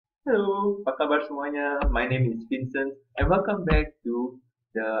Hello, apa kabar semuanya? My name is Vincent and welcome back to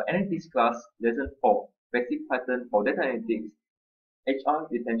the Analytics class lesson 4, Basic Pattern for Data Analytics, HR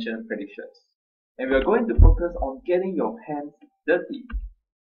Retention Predictions. And we are going to focus on getting your hands dirty.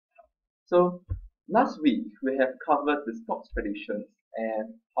 So, last week we have covered the stocks predictions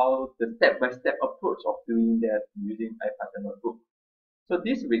and how the step-by-step approach of doing that using iPattern notebook. So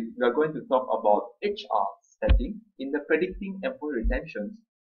this week we are going to talk about HR setting in the predicting employee retentions.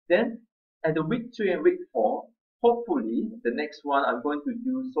 Then at the week 3 and week 4, hopefully the next one I'm going to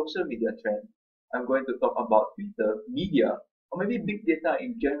do social media trend. I'm going to talk about Twitter, media, or maybe big data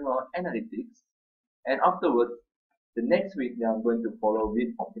in general analytics. And afterwards, the next week then I'm going to follow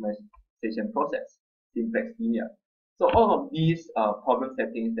with optimization process, simplex linear. So all of these problem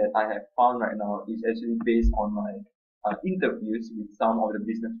settings that I have found right now is actually based on my interviews with some of the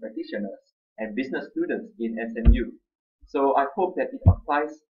business practitioners and business students in SMU. So I hope that it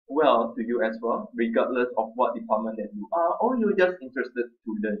applies well to you as well, regardless of what department that you are or you're just interested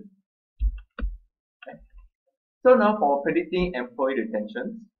to learn. Okay. So now for predicting employee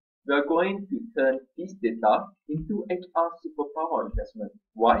retentions, we are going to turn this data into HR Superpower investment.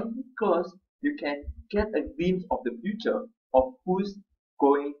 Why? Because you can get a glimpse of the future of who's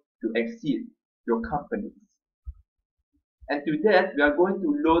going to exceed your companies. And to that, we are going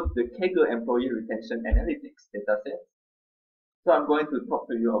to load the Kaggle Employee Retention Analytics dataset. So I'm going to talk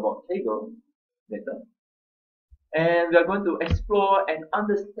to you about Kaggle data. And we are going to explore and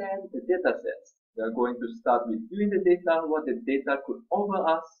understand the datasets. We are going to start with viewing the data, what the data could offer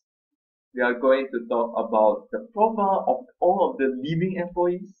us. We are going to talk about the profile of all of the living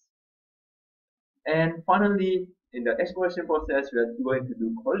employees. And finally, in the exploration process, we are going to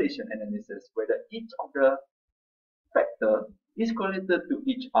do correlation analysis, whether each of the factor is correlated to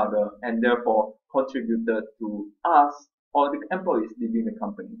each other and therefore contributed to us or the employees leaving the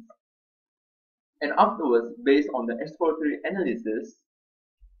company. And afterwards, based on the exploratory analysis,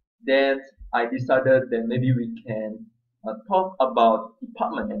 then I decided that maybe we can talk about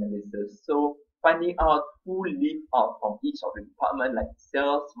department analysis. So finding out who leave out from each of the department like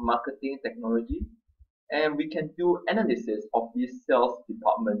sales, marketing, technology, and we can do analysis of this sales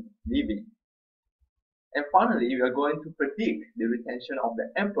department leaving. And finally, we are going to predict the retention of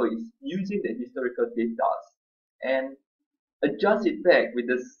the employees using the historical data and adjust it back with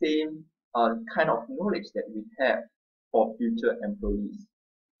the same kind of knowledge that we have for future employees.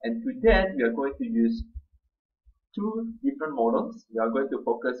 And to that, we are going to use two different models. We are going to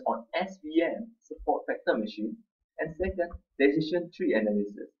focus on SVM, support factor machine, and second, decision tree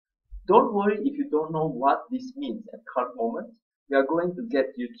analysis. Don't worry if you don't know what this means at current moment. We are going to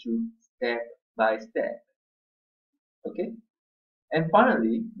get you through step by step. Okay? And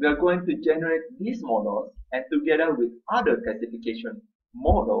finally, we are going to generate these models and together with other classification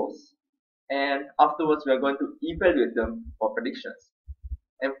models, and afterwards we are going to evaluate them for predictions.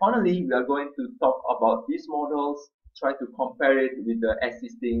 And finally, we are going to talk about these models, try to compare it with the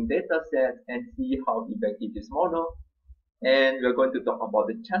existing data set and see how effective this model. And we are going to talk about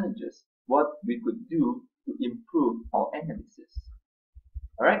the challenges, what we could do to improve our analysis.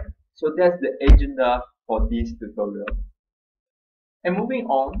 Alright, so that's the agenda for this tutorial. And moving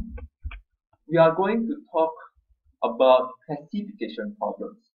on, we are going to talk about classification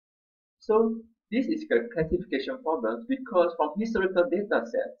problems. So this is a classification problem because from historical data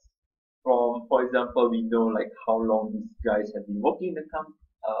sets, for example, we know like how long these guys have been working in the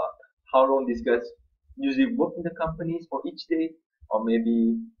how long these guys usually work in the companies for each day, or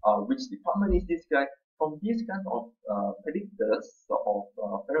maybe which department is this guy. From these kind of predictors of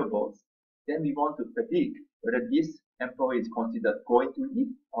variables, then we want to predict whether this employee is considered going to leave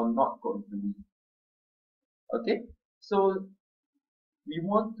or not going to leave. Okay, so we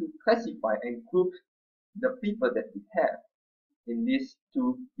want to classify and group the people that we have in these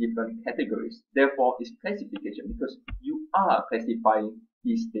two different categories. Therefore, it's classification because you are classifying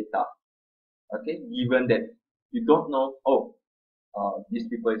this data. Okay, given that you don't know, these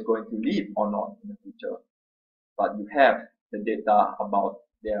people is going to leave or not in the future, but you have the data about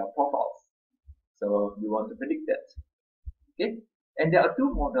their profiles. So you want to predict that. Okay, and there are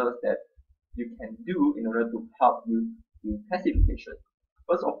two models that you can do in order to help you in classification.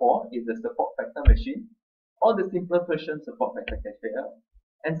 First of all is the support factor machine, or the simpler version support factor classifier.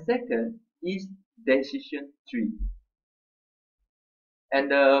 And second is decision tree. And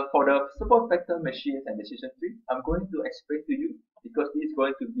for the support factor machines and decision tree, I'm going to explain to you because this is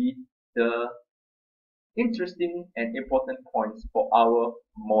going to be the interesting and important points for our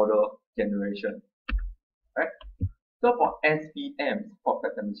model generation. Right? So for SVM, support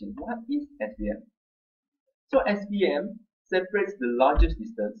factor machine, what is SVM? So SVM separates the largest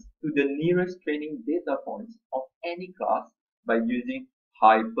distance to the nearest training data points of any class by using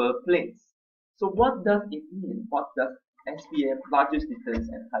hyperplanes. So what does it mean? What does SVM, largest distance,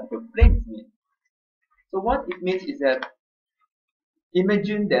 and hyperplanes mean? So what it means is that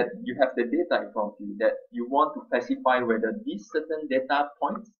imagine that you have the data in front of you that you want to classify whether these certain data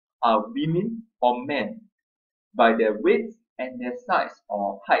points are women or men by their weights and their size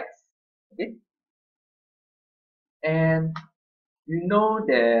or heights. Okay? And you know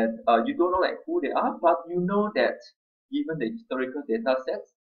that you don't know like who they are, but you know that given the historical data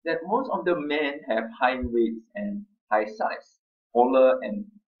sets, that most of the men have high weights and high size, taller and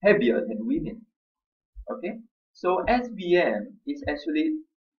heavier than women. Okay, so SVM is actually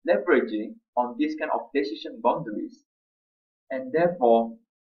leveraging on this kind of decision boundaries, and therefore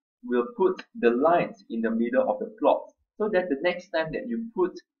will put the lines in the middle of the plot, so that the next time that you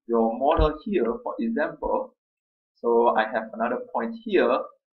put your model here, for example, so I have another point here,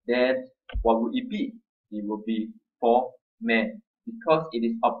 then what would it be? It will be for men, because it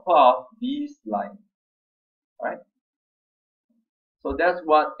is above this line, right? So that's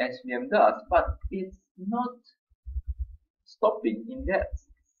what SVM does, but it's not stopping in that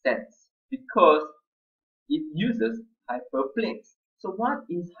sense, because it uses hyperplanes. So what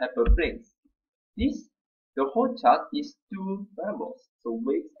is hyperplanes? The whole chart is two variables, so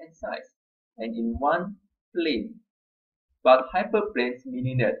weights and size, and in one plane. But hyperplanes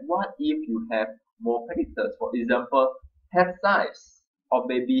meaning that what if you have more predictors, for example, head size, or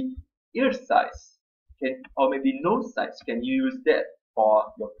maybe ear size, or maybe nose size. Can you use that for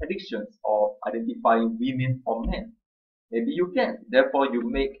your predictions or identifying women or men? Maybe you can. Therefore, you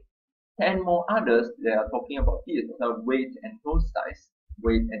make 10 more others that are talking about this, weight and nose size,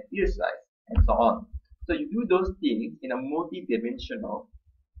 weight and ear size, and so on. So you do those things in a multi-dimensional,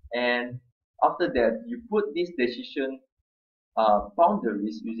 and after that, you put this decision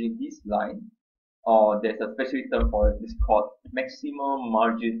boundaries using this line, or there's a specific term for it. It's called maximum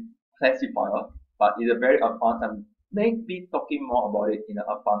margin classifier, but it's a very advanced. I may be talking more about it in an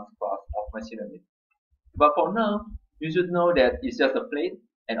advanced class of machine learning. But for now, you should know that it's just a plane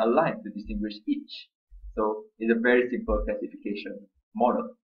and a line to distinguish each. So it's a very simple classification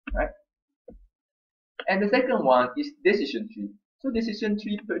model, right? And the second one is decision tree. So decision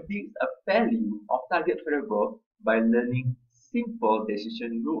tree predicts a value of target variable by learning simple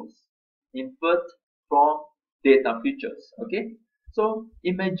decision rules inferred from data features. Okay, so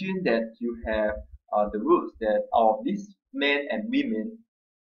imagine that you have the rules that out of these men and women,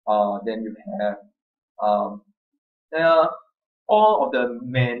 then you have all of the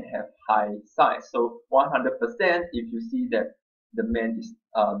men have high size. So 100%, if you see that the man is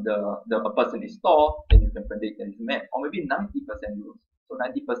a person is tall, then you can predict that it's a man. Or maybe 90% rules. So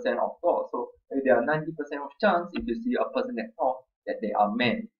 90% of tall. So if there are 90% of chance, if you see a person that's tall, that they are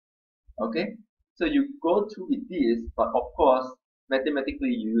men. Okay, so you go through with this, but of course, mathematically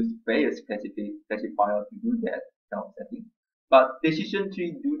you use various classifier to do that kind of setting. But decision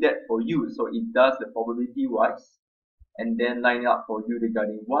tree do that for you, so it does the probability wise, and then line up for you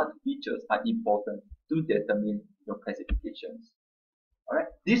regarding what features are important to determine your classifications. Alright,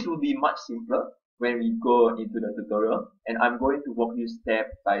 this will be much simpler when we go into the tutorial, and I'm going to walk you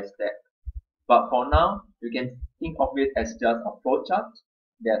step by step. But for now, you can think of it as just a flowchart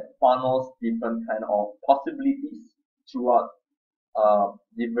that funnels different kind of possibilities throughout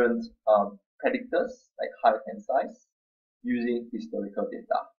different predictors like height and size using historical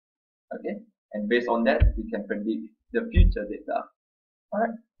data. Okay, and based on that, we can predict the future data.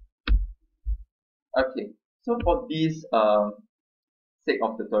 Alright. Okay, so for this sake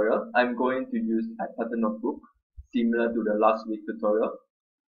of tutorial, I'm going to use a pattern notebook similar to the last week tutorial.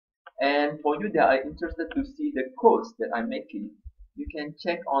 And for you that are interested to see the codes that I'm making, you can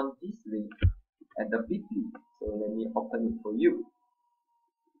check on this link at the bit.ly. So let me open it for you.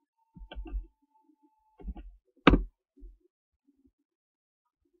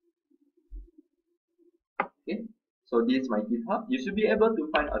 Okay, so this is my GitHub. You should be able to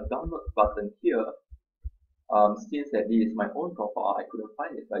find a download button here. Since that this is my own profile, I couldn't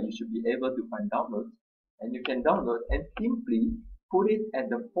find it, but you should be able to find downloads, and you can download and simply put it at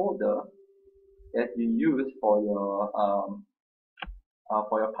the folder that you use for your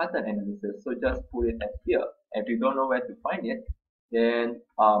pattern analysis. So just put it at here. If you don't know where to find it, then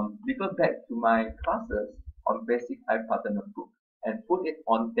refer back to my classes on basic pattern notebook and put it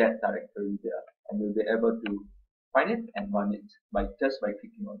on that directory there, and you'll be able to find it and run it by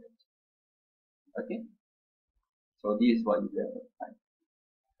clicking on it. Okay. So this is what you will find,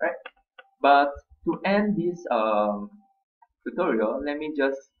 right? But to end this tutorial, let me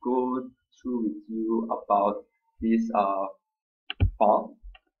just go through with you about this file,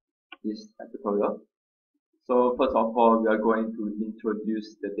 this tutorial. So first of all, we are going to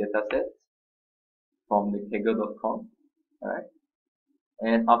introduce the dataset from the kaggle.com. Alright.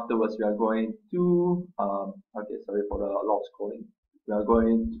 And afterwards, we are going to, okay, sorry for the lot of scrolling. We are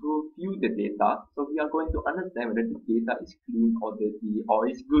going to view the data. So we are going to understand whether the data is clean or dirty or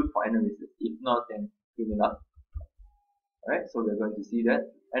is good for analysis. If not, then clean it up. Alright, so we are going to see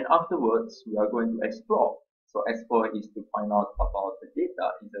that. And afterwards, we are going to explore. So explore is to find out about the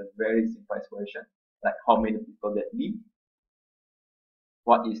data. It's a very simple exploration, like how many people that leave,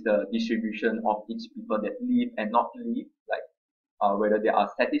 what is the distribution of each people that leave and not leave, like whether they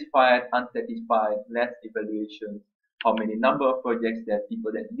are satisfied, unsatisfied, less evaluation, how many number of projects that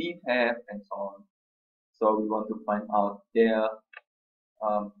people that leave have, and so on. So we want to find out their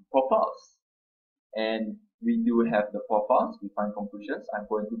profiles. And we do have the profiles, we find conclusions. I'm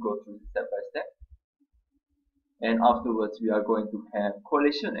going to go through step by step. And afterwards, we are going to have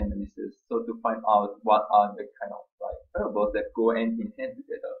correlation analysis. So to find out what are the kind of like variables that go hand in hand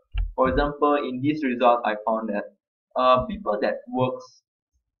together. For example, in this result, I found that people that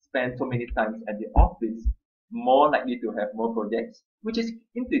spend so many times at the office more likely to have more projects, which is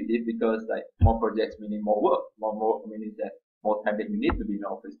intuitive because like more projects meaning more work, more work meaning that more time that you need to be in the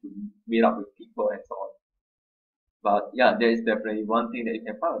office to meet up with people and so on. But yeah, there is definitely one thing that you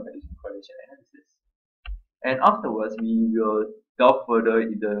can find, that is correlation analysis. And afterwards, we will delve further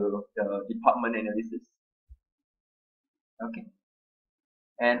into the department analysis. Okay.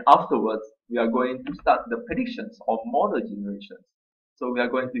 And afterwards, we are going to start the predictions or model generations. So we are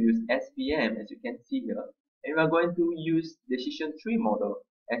going to use SVM, as you can see here. And we are going to use decision tree model,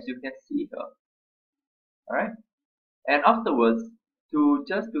 as you can see here. Alright. And afterwards,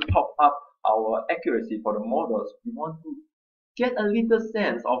 just to top up our accuracy for the models, we want to get a little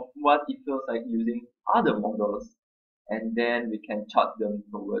sense of what it feels like using other models, and then we can chart them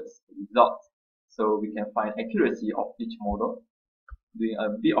towards the results. So we can find accuracy of each model. Doing a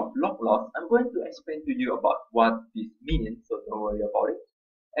bit of log loss, I'm going to explain to you about what this means, so don't worry about it.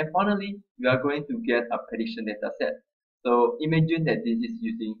 And finally, we are going to get a prediction data set. So imagine that this is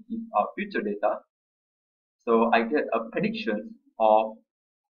using our future data. So I get a prediction of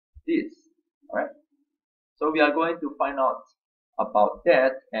this. Alright. So we are going to find out about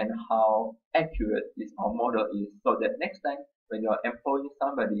that and how accurate this our model is, so that next time when you're employing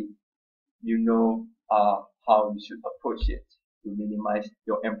somebody, you know how you should approach it to minimize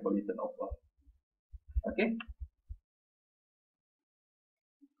your employee turnover. Okay.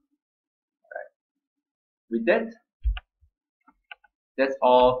 Alright. With that, that's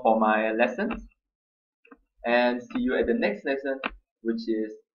all for my lessons. And see you at the next lesson, which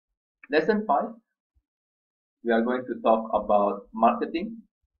is lesson 5. We are going to talk about marketing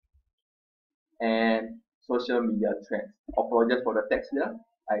and social media trends. Apologies for the text there.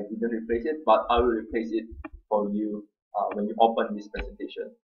 I didn't replace it, but I will replace it for you when you open this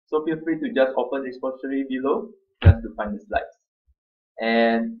presentation. So feel free to just open the repository below just to find the slides.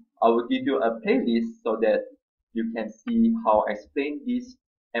 And I will give you a playlist so that you can see how I explain this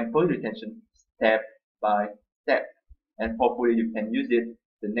employee retention step by step. And hopefully you can use it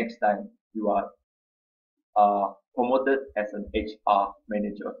the next time you are promoted as an HR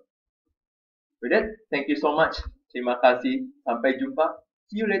manager. With that, thank you so much. Terima kasih. Sampai jumpa.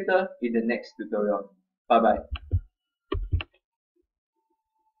 See you later in the next tutorial. Bye bye.